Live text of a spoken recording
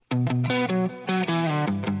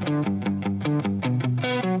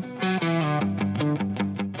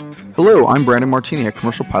Hello, I'm Brandon Martini, a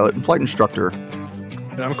commercial pilot and flight instructor.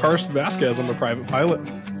 And I'm Carson Vasquez, I'm a private pilot.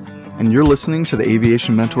 And you're listening to the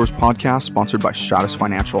Aviation Mentors podcast, sponsored by Stratus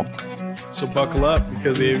Financial. So buckle up,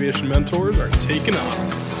 because the Aviation Mentors are taking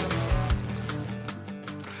off.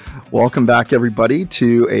 Welcome back, everybody,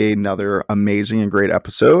 to another amazing and great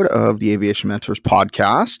episode of the Aviation Mentors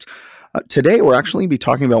podcast. Today, we're actually going to be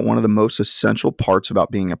talking about one of the most essential parts about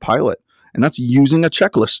being a pilot, and that's using a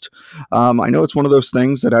checklist. I know it's one of those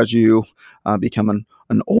things that as you become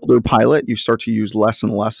an older pilot, you start to use less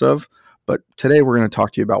and less of. But today we're going to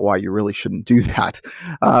talk to you about why you really shouldn't do that.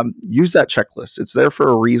 Use that checklist. It's there for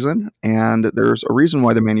a reason, and there's a reason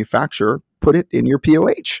why the manufacturer put it in your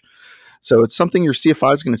POH. So it's something your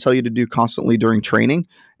CFI is going to tell you to do constantly during training,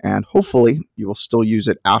 and hopefully you will still use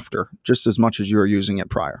it after, just as much as you are using it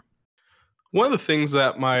prior. One of the things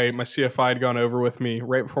that my CFI had gone over with me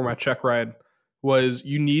right before my check ride was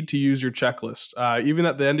you need to use your checklist. Even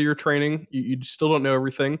at the end of your training, you still don't know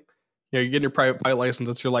everything. You get your private pilot license,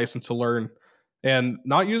 it's your license to learn. And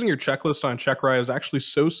not using your checklist on check ride is actually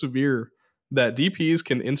so severe that DPs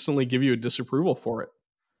can instantly give you a disapproval for it.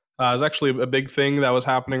 It was actually a big thing that was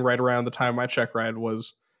happening right around the time of my check ride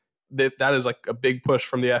was that is like a big push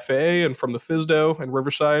from the FAA and from the FSDO and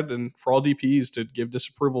Riverside and for all DPs to give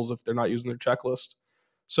disapprovals if they're not using their checklist.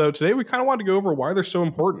 So today we kind of wanted to go over why they're so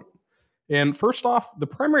important. And first off, the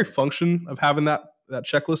primary function of having that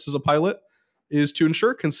checklist as a pilot is to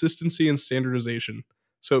ensure consistency and standardization.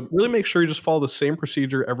 So really make sure you just follow the same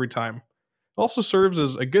procedure every time. It also serves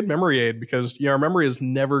as a good memory aid because our memory is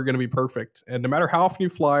never going to be perfect. And no matter how often you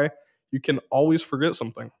fly, you can always forget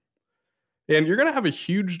something. And you're going to have a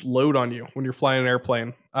huge load on you when you're flying an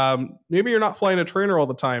airplane. Maybe you're not flying a trainer all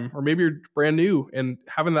the time, or maybe you're brand new and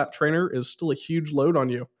having that trainer is still a huge load on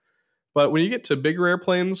you. But when you get to bigger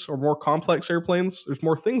airplanes or more complex airplanes, there's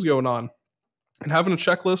more things going on. And having a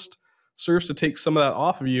checklist serves to take some of that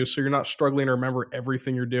off of you so you're not struggling to remember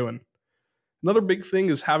everything you're doing. Another big thing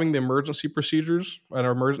is having the emergency procedures and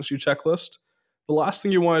our emergency checklist. The last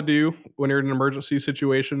thing you want to do when you're in an emergency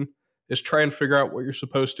situation is try and figure out what you're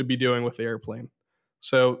supposed to be doing with the airplane.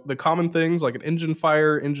 So the common things like an engine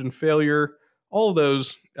fire, engine failure, all of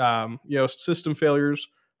those system failures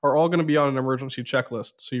are all going to be on an emergency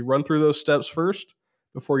checklist. So you run through those steps first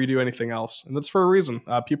before you do anything else. And that's for a reason.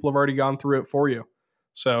 People have already gone through it for you.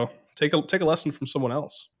 So take a lesson from someone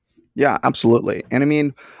else. Yeah, absolutely. And I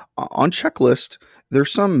mean, on checklist,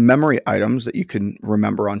 there's some memory items that you can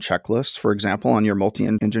remember on checklists. For example, on your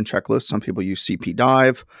multi-engine checklist, some people use CP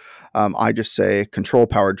dive. I just say control,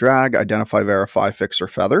 power, drag, identify, verify, fix, or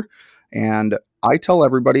feather. And I tell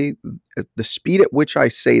everybody the speed at which I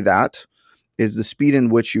say that is the speed in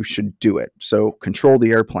which you should do it. So control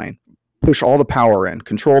the airplane, push all the power in,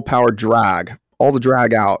 control, power, drag, all the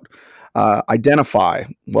drag out, identify,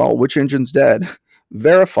 well, which engine's dead?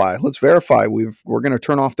 Verify. Let's verify. We're going to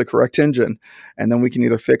turn off the correct engine, and then we can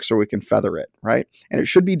either fix or we can feather it, right? And it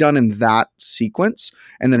should be done in that sequence.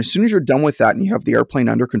 And then as soon as you're done with that and you have the airplane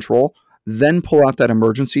under control, then pull out that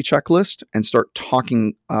emergency checklist and start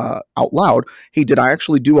talking out loud. Hey, did I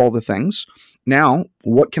actually do all the things? Now,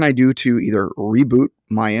 what can I do to either reboot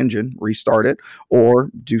my engine, restart it,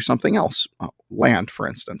 or do something else? Land, for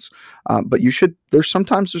instance. But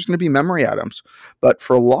sometimes there's going to be memory items. But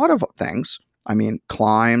for a lot of things, I mean,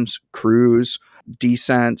 climbs, cruise,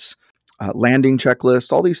 descents, landing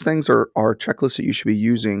checklist, all these things are checklists that you should be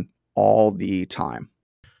using all the time.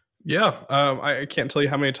 Yeah. I can't tell you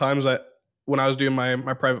how many times when I was doing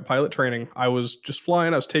my private pilot training, I was just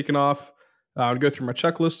flying, I was taking off. I would go through my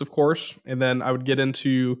checklist, of course, and then I would get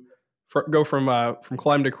go from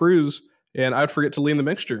climb to cruise, and I'd forget to lean the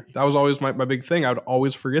mixture. That was always my big thing. I would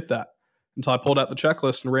always forget that until I pulled out the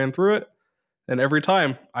checklist and ran through it. And every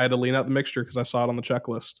time I had to lean out the mixture because I saw it on the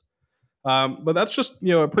checklist. But that's just,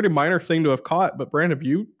 a pretty minor thing to have caught. But Brand, have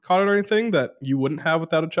you caught it or anything that you wouldn't have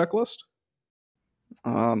without a checklist?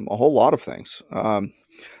 A whole lot of things.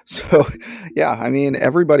 So yeah, I mean,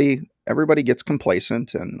 everybody gets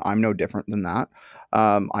complacent, and I'm no different than that.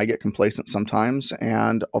 I get complacent sometimes.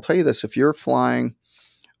 And I'll tell you this, if you're flying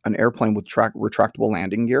an airplane with retractable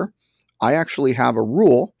landing gear, I actually have a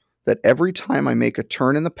rule that every time I make a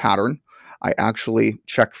turn in the pattern, I actually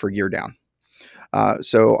check for gear down.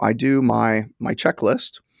 So I do my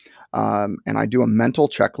checklist, and I do a mental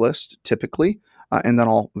checklist typically, and then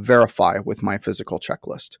I'll verify with my physical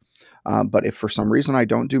checklist. But if for some reason I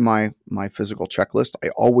don't do my physical checklist, I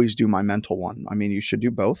always do my mental one. I mean, you should do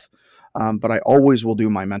both, but I always will do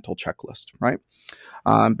my mental checklist, right?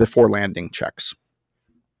 Before landing checks.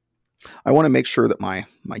 I want to make sure that my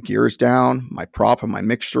gear is down, my prop and my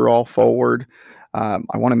mixture all forward. I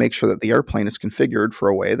want to make sure that the airplane is configured for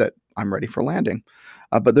a way that I'm ready for landing.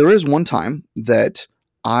 But there is one time that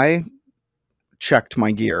I checked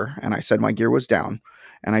my gear and I said my gear was down,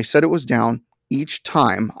 and I said it was down each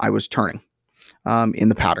time I was turning in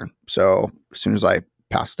the pattern. So as soon as I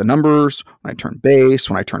passed the numbers, when I turned base,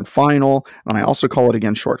 when I turned final, and I also call it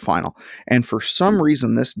again short final. And for some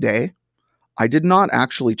reason this day, I did not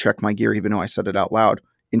actually check my gear, even though I said it out loud,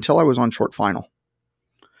 until I was on short final.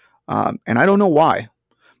 And I don't know why,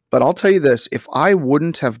 but I'll tell you this, if I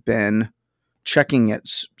wouldn't have been checking it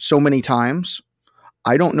so many times,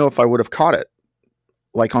 I don't know if I would have caught it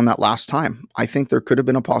like on that last time. I think there could have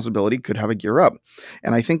been a possibility, could have a gear up.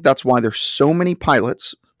 And I think that's why there's so many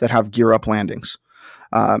pilots that have gear up landings.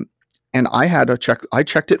 And I had to check, I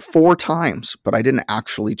checked it 4 times, but I didn't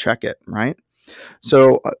actually check it, right?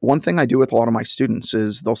 So one thing I do with a lot of my students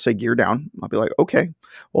is they'll say gear down. I'll be like, okay,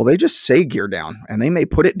 well, they just say gear down, and they may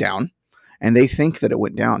put it down and they think that it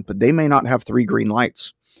went down, but they may not have 3 green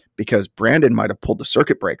lights because Brandon might have pulled the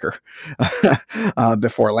circuit breaker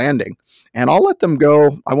before landing. And I'll let them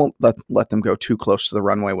go. I won't let them go too close to the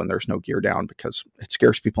runway when there's no gear down because it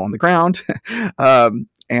scares people on the ground.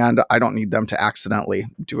 And I don't need them to accidentally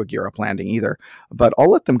do a gear up landing either. But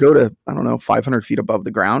I'll let them go to, 500 feet above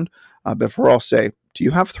the ground before I'll say, do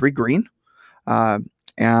you have 3 green?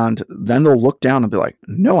 And then they'll look down and be like,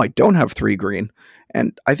 no, I don't have 3 green.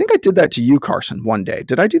 And I think I did that to you, Carson, one day.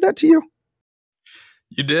 Did I do that to you?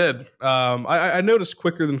 You did. I noticed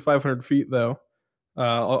quicker than 500 feet, though.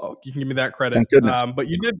 You can give me that credit. Thank goodness. But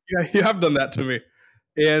you did. Yeah, you have done that to me.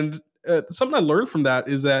 And something I learned from that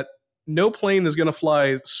is that no plane is going to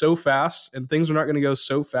fly so fast, and things are not going to go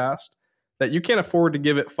so fast that you can't afford to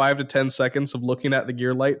give it 5 to 10 seconds of looking at the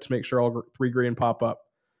gear light to make sure all 3 green pop up.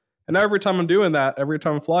 And now every time I'm doing that, every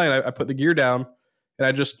time I'm flying, I put the gear down,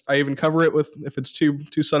 and I even cover it with, if it's too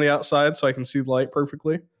sunny outside, so I can see the light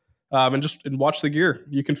perfectly. And watch the gear.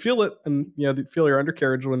 You can feel it, and feel your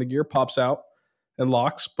undercarriage when the gear pops out and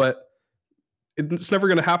locks, but it's never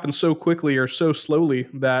going to happen so quickly or so slowly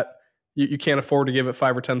that you can't afford to give it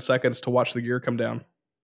 5 or 10 seconds to watch the gear come down.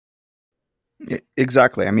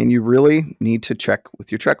 Exactly. I mean, you really need to check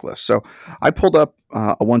with your checklist. So I pulled up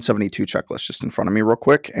a 172 checklist just in front of me real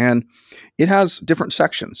quick, and it has different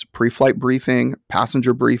sections: pre-flight briefing,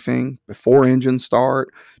 passenger briefing, before engine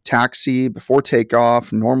start, taxi, before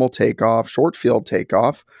takeoff, normal takeoff, short field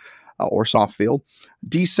takeoff, or soft field,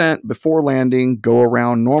 descent, before landing, go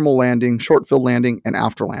around, normal landing, short field landing, and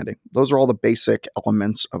after landing. Those are all the basic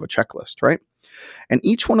elements of a checklist, right? And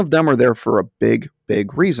each one of them are there for a big,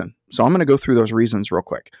 big reason. So I'm going to go through those reasons real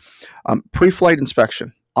quick. Pre-flight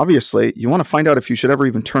inspection. Obviously, you want to find out if you should ever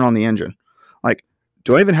even turn on the engine. Like,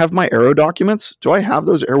 do I even have my aero documents? Do I have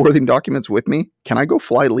those airworthiness documents with me? Can I go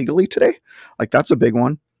fly legally today? Like, that's a big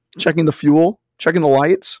one. Checking the fuel, checking the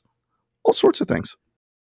lights, all sorts of things.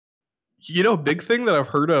 A big thing that I've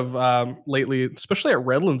heard of lately, especially at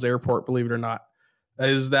Redlands Airport, believe it or not,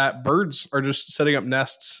 is that birds are just setting up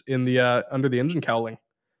nests in the under the engine cowling.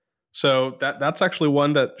 So that's actually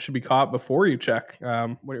one that should be caught before you check.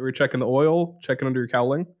 When you're checking the oil, checking under your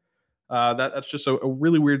cowling. That's just a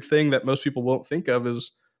really weird thing that most people won't think of,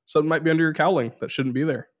 is something might be under your cowling that shouldn't be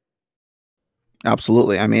there.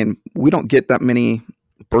 Absolutely. I mean, we don't get that many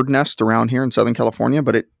bird nests around here in Southern California,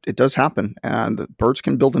 but it does happen, and the birds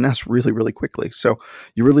can build a nest really, really quickly. So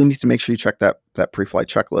you really need to make sure you check that pre-flight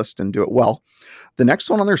checklist and do it well. The next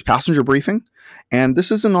one on there is passenger briefing, and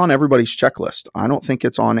this isn't on everybody's checklist. I don't think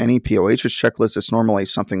it's on any POH's checklist. It's normally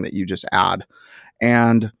something that you just add,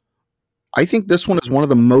 and I think this one is one of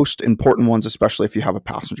the most important ones, especially if you have a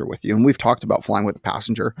passenger with you. And we've talked about flying with a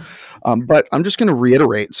passenger, but I'm just going to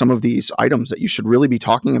reiterate some of these items that you should really be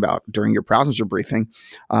talking about during your passenger briefing.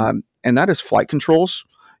 And that is flight controls.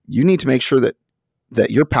 You need to make sure that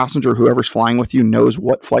your passenger, whoever's flying with you, knows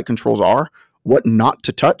what flight controls are, what not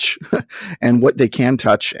to touch, and what they can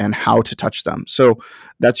touch and how to touch them. So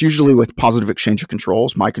that's usually with positive exchange of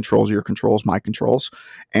controls: my controls, your controls, my controls.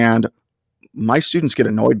 And my students get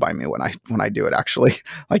annoyed by me when I do it. Actually,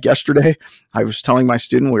 like yesterday, I was telling my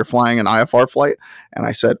student, we were flying an IFR flight, and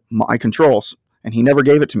I said, my controls, and he never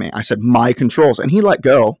gave it to me. I said, my controls, and he let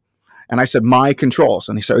go, and I said, my controls,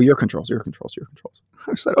 and he said, oh, your controls, your controls, your controls.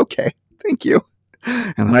 I said, okay, thank you.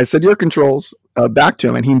 And then I said, your controls, back to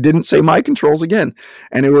him, and he didn't say my controls again.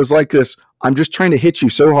 And it was like this: I'm just trying to hit you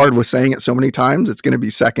so hard with saying it so many times, it's going to be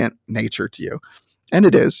second nature to you. And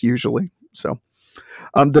it is usually. So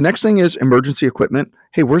the next thing is emergency equipment.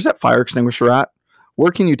 Hey, where's that fire extinguisher at?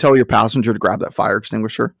 Where can you tell your passenger to grab that fire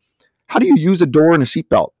extinguisher? How do you use a door and a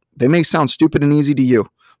seatbelt? They may sound stupid and easy to you,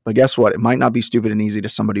 but guess what? It might not be stupid and easy to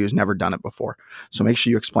somebody who's never done it before. So make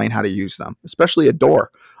sure you explain how to use them, especially a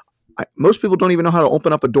door. most people don't even know how to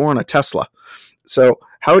open up a door on a Tesla. So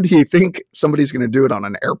how do you think somebody's going to do it on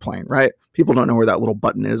an airplane, right? People don't know where that little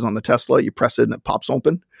button is on the Tesla. You press it and it pops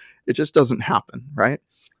open. It just doesn't happen, right?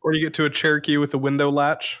 Or you get to a Cherokee with a window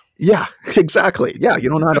latch. Yeah, exactly. Yeah, you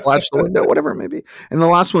don't know how to latch the window, whatever it may be. And the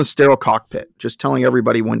last one is sterile cockpit, just telling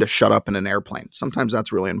everybody when to shut up in an airplane. Sometimes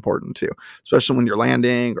that's really important too, especially when you're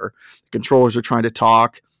landing or controllers are trying to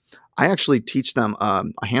talk. I actually teach them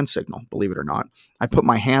a hand signal, believe it or not. I put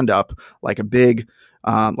my hand up like a big,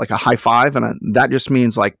 like a high five, and that just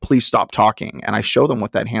means like, please stop talking. And I show them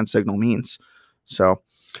what that hand signal means. So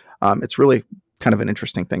it's really kind of an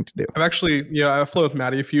interesting thing to do. I've actually, I've flown with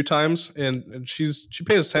Maddie a few times, and she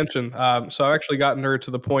pays attention. So I've actually gotten her to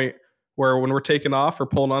the point where when we're taking off or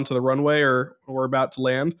pulling onto the runway or we're about to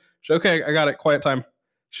land, she's okay. I got it. Quiet time.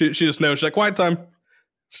 She just knows. She's like, quiet time.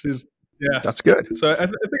 Yeah, that's good. So I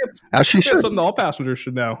think it's something all passengers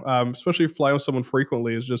should know, especially flying with someone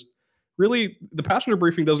frequently. Is just really the passenger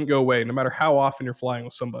briefing doesn't go away no matter how often you're flying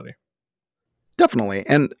with somebody. Definitely.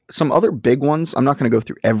 And some other big ones, I'm not going to go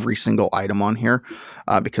through every single item on here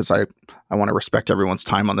because I want to respect everyone's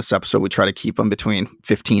time on this episode. We try to keep them between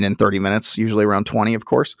 15 and 30 minutes, usually around 20, of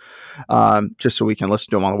course, just so we can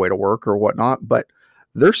listen to them on the way to work or whatnot. But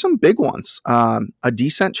there's some big ones. A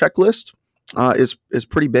descent checklist is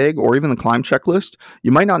pretty big, or even the climb checklist.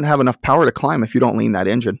 You might not have enough power to climb if you don't lean that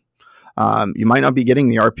engine. You might not be getting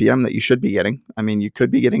the RPM that you should be getting. I mean, you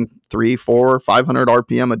could be getting 300, 400, 500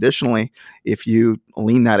 RPM additionally if you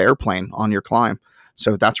lean that airplane on your climb.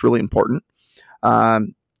 So that's really important.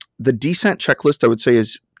 The descent checklist, I would say,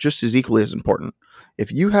 is just as equally as important.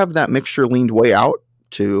 If you have that mixture leaned way out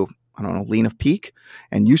to, lean of peak,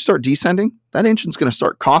 and you start descending, that engine's going to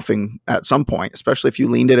start coughing at some point, especially if you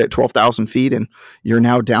leaned it at 12,000 feet and you're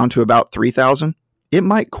now down to about 3,000. It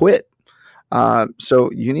might quit.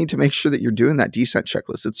 So you need to make sure that you're doing that descent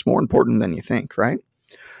checklist. It's more important than you think, right?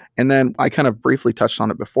 And then I kind of briefly touched on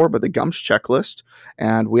it before, but the GUMPS checklist,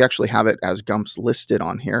 and we actually have it as GUMPS listed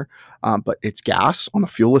on here, but it's gas on the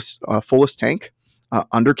fullest tank,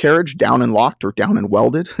 undercarriage down and locked or down and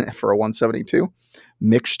welded for a 172.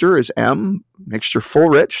 Mixture is M, mixture full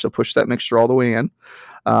rich, so push that mixture all the way in.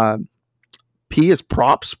 P is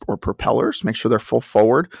props or propellers. Make sure they're full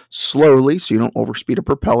forward slowly so you don't overspeed a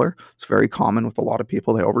propeller. It's very common with a lot of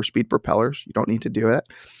people. They overspeed propellers. You don't need to do it.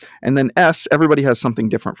 And then S, everybody has something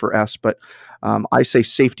different for S, but I say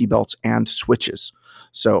safety belts and switches.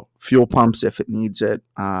 So fuel pumps if it needs it,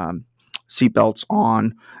 seat belts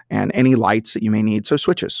on, and any lights that you may need. So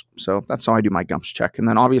switches. So that's how I do my GUMPS check. And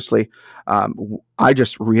then obviously, I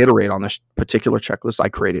just reiterate on this particular checklist. I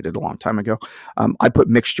created it a long time ago. I put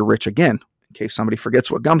mixture rich again. In case somebody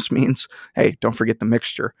forgets what GUMPS means, hey, don't forget the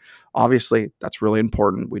mixture. Obviously, that's really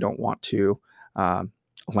important. We don't want to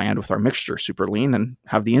land with our mixture super lean and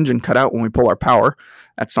have the engine cut out when we pull our power.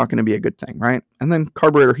 That's not going to be a good thing, right? And then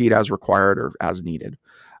carburetor heat as required or as needed.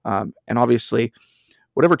 And obviously,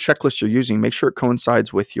 whatever checklist you're using, make sure it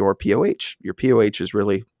coincides with your POH. Your POH is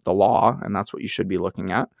really the law, and that's what you should be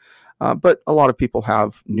looking at. But a lot of people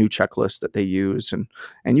have new checklists that they use,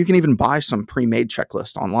 and you can even buy some pre-made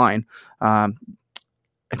checklist online. I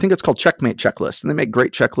think it's called Checkmate Checklist, and they make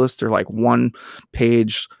great checklists. They're like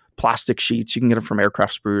one-page plastic sheets. You can get them from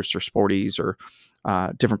Aircraft Spruce or Sporties or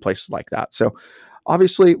different places like that. So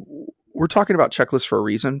obviously, we're talking about checklists for a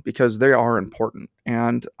reason because they are important.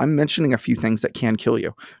 And I'm mentioning a few things that can kill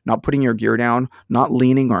you. Not putting your gear down, not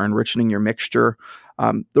leaning or enriching your mixture.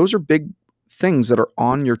 Those are big things that are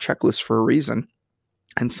on your checklist for a reason.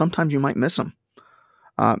 And sometimes you might miss them.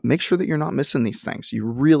 Make sure that you're not missing these things. You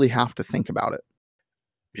really have to think about it.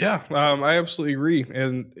 Yeah, I absolutely agree.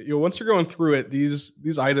 And once you're going through it,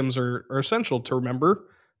 these items are essential to remember,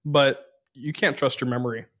 but you can't trust your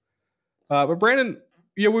memory. But Brandon,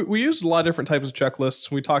 we used a lot of different types of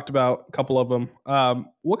checklists. We talked about a couple of them.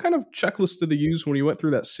 What kind of checklists did they use when you went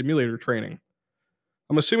through that simulator training?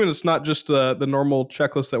 I'm assuming it's not just the normal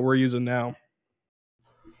checklist that we're using now.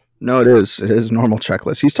 No, it is. It is a normal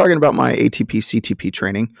checklist. He's talking about my ATP CTP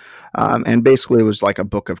training. And basically it was like a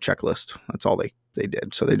book of checklist. That's all they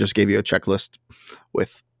did. So they just gave you a checklist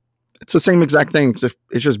with, it's the same exact thing.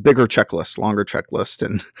 It's just bigger checklist, longer checklist.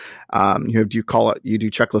 And you do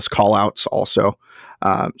checklist call outs also.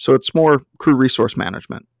 So it's more crew resource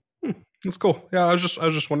management. That's cool. Yeah. I was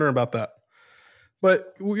just wondering about that.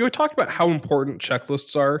 But we talked about how important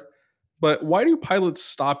checklists are. But why do pilots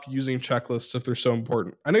stop using checklists if they're so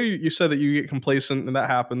important? I know you said that you get complacent and that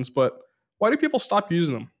happens, but why do people stop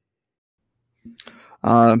using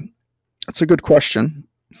them? That's a good question.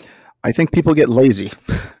 I think people get lazy.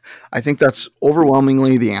 I think that's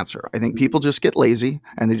overwhelmingly the answer. I think people just get lazy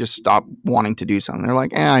and they just stop wanting to do something. They're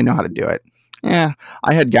like, I know how to do it. Yeah,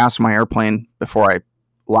 I had gas in my airplane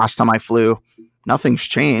last time I flew. Nothing's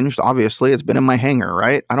changed. Obviously, it's been in my hangar,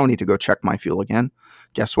 right? I don't need to go check my fuel again.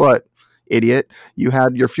 Guess what, idiot? You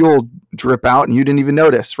had your fuel drip out and you didn't even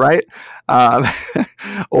notice, right?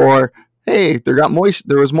 Or hey, there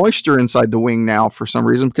was moisture inside the wing now for some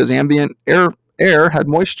reason because ambient air had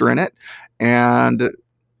moisture in it, and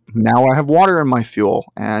now I have water in my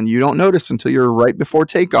fuel, and you don't notice until you're right before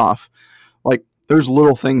takeoff. Like, there's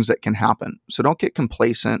little things that can happen. So don't get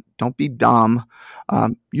complacent. Don't be dumb.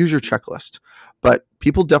 Use your checklist. But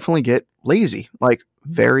people definitely get lazy, like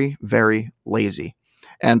very, very lazy.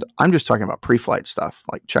 And I'm just talking about pre-flight stuff,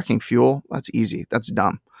 like checking fuel. That's easy. That's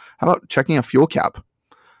dumb. How about checking a fuel cap?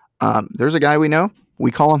 There's a guy we know.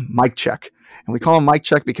 We call him Mike Check. And we call him Mike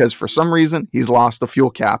Check because for some reason he's lost a fuel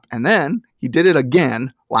cap. And then he did it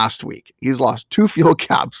again last week. He's lost 2 fuel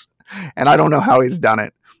caps. And I don't know how he's done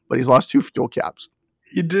it, but he's lost 2 fuel caps.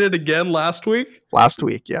 He did it again last week? Last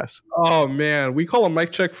week, yes. Oh, man. We call him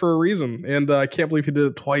Mike Check for a reason. And I can't believe he did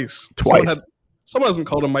it twice. Someone hasn't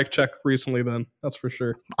called him Mike Check recently then. That's for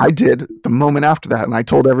sure. I did the moment after that, and I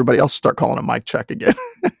told everybody else to start calling him Mike Check again.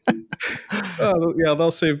 Yeah,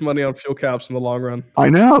 they'll save money on fuel caps in the long run. I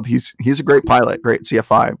know. He's a great pilot, great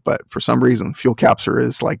CFI, but for some reason, fuel caps are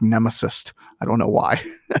his like nemesis. I don't know why.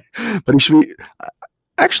 But he should be...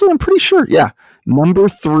 Actually, I'm pretty sure. Yeah. Number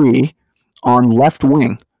 3 on left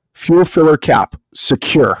wing, fuel filler cap,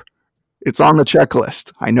 secure. It's on the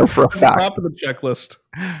checklist. I know for a fact. Top of the checklist.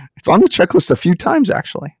 It's on the checklist a few times,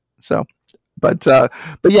 actually. So, but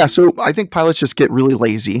yeah, so I think pilots just get really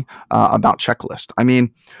lazy about checklist. I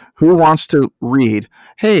mean, who wants to read,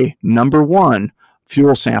 hey, number 1,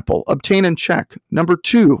 fuel sample, obtain and check. Number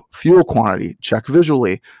 2, fuel quantity, check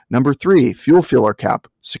visually. Number 3, fuel filler cap,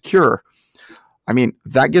 secure. I mean,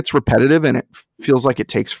 that gets repetitive and it feels like it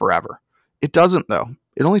takes forever. It doesn't, though.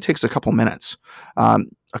 It only takes a couple minutes.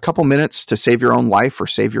 A couple minutes to save your own life or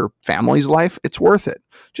save your family's life, it's worth it.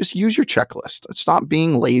 Just use your checklist. Stop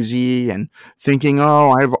being lazy and thinking,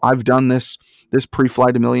 oh, I've done this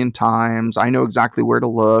pre-flight a million times. I know exactly where to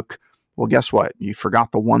look. Well, guess what? You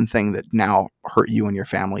forgot the one thing that now hurt you and your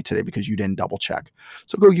family today because you didn't double check.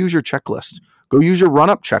 So go use your checklist. Go use your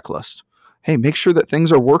run-up checklist. Hey, make sure that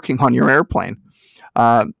things are working on your airplane.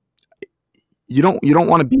 You don't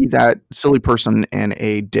want to be that silly person in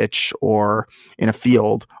a ditch or in a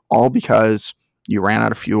field all because you ran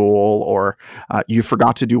out of fuel or you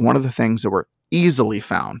forgot to do one of the things that were easily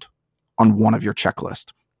found on one of your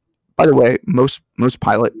checklist. By the way, most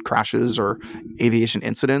pilot crashes or aviation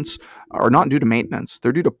incidents are not due to maintenance.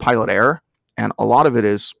 They're due to pilot error, and a lot of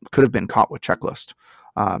it could have been caught with checklist.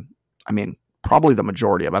 I mean, probably the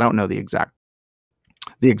majority of it. I don't know the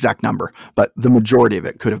exact number, but the majority of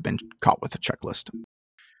it could have been caught with a checklist.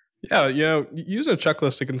 Yeah, using a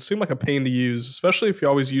checklist, it can seem like a pain to use, especially if you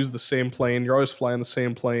always use the same plane. You're always flying the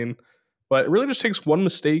same plane. But it really just takes one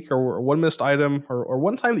mistake or one missed item or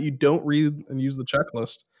one time that you don't read and use the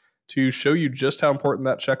checklist to show you just how important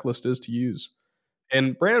that checklist is to use.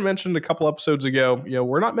 And Brandon mentioned a couple episodes ago,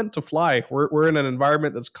 we're not meant to fly. We're in an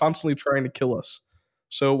environment that's constantly trying to kill us.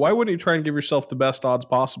 So why wouldn't you try and give yourself the best odds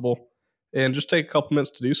possible and just take a couple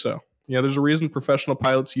minutes to do so? There's a reason professional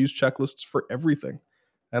pilots use checklists for everything.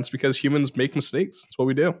 That's because humans make mistakes. That's what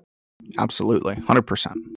we do. Absolutely,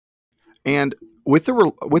 100%. And with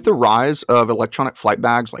the rise of electronic flight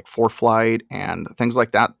bags like ForeFlight and things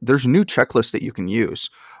like that, there's new checklists that you can use.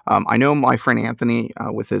 I know my friend Anthony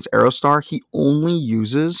with his Aerostar, he only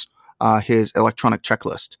uses his electronic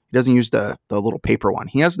checklist. He doesn't use the little paper one.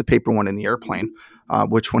 He has the paper one in the airplane,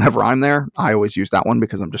 which whenever I'm there, I always use that one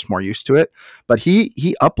because I'm just more used to it. But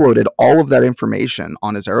he uploaded all of that information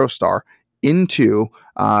on his Aerostar into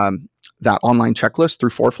that online checklist through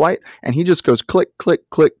ForeFlight, and he just goes click, click,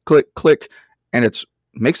 click, click, click, and it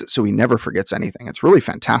makes it so he never forgets anything. It's really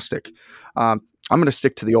fantastic. I'm going to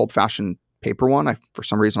stick to the old-fashioned paper one. For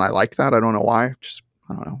some reason, I like that. I don't know why. Just,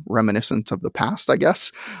 I don't know, reminiscent of the past, I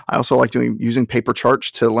guess. I also like using paper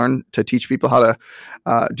charts to teach people how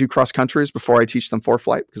to do cross countries before I teach them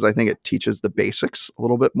ForeFlight, because I think it teaches the basics a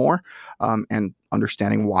little bit more, and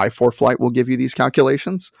understanding why ForeFlight will give you these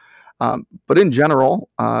calculations. But in general,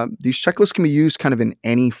 these checklists can be used kind of in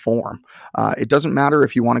any form. It doesn't matter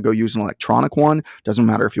if you want to go use an electronic one. It doesn't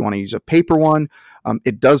matter if you want to use a paper one.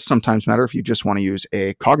 It does sometimes matter if you just want to use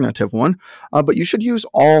a cognitive one. But you should use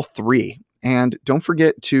all 3. And don't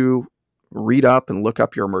forget to read up and look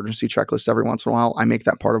up your emergency checklist every once in a while. I make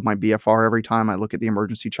that part of my BFR every time I look at the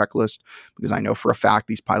emergency checklist because I know for a fact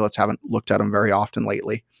these pilots haven't looked at them very often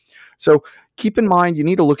lately. So keep in mind, you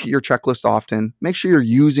need to look at your checklist often. Make sure you're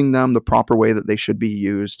using them the proper way that they should be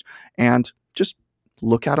used, and just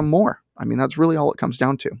look at them more. I mean, that's really all it comes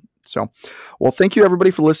down to. So, well, thank you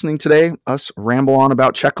everybody for listening today. Us ramble on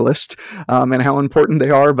about checklist and how important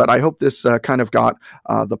they are. But I hope this kind of got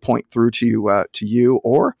the point through to you.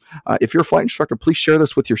 Or if you're a flight instructor, please share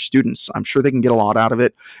this with your students. I'm sure they can get a lot out of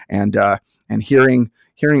it. And hearing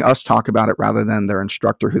us talk about it rather than their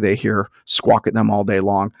instructor who they hear squawk at them all day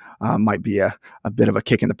long might be a bit of a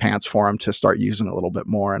kick in the pants for them to start using it a little bit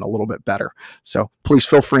more and a little bit better. So please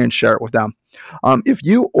feel free and share it with them. If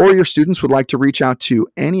you or your students would like to reach out to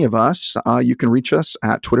any of us, you can reach us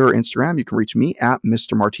at Twitter or Instagram. You can reach me at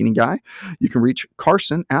Mr. Martini Guy. You can reach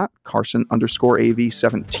Carson at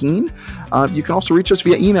Carson_AV17. You can also reach us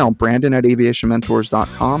via email,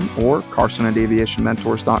 Brandon@aviationmentors.com or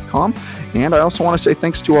Carson@aviationmentors.com. And I also want to say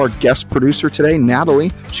thanks to our guest producer today,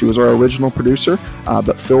 Natalie. She was our original producer,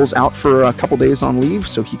 but Phil's out for a couple days on leave,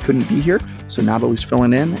 so he couldn't be here. So Natalie's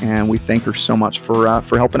filling in, and we thank her so much for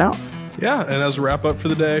helping out. Yeah, and as a wrap up for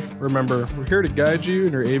the day, remember, we're here to guide you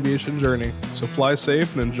in your aviation journey. So fly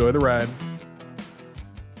safe and enjoy the ride.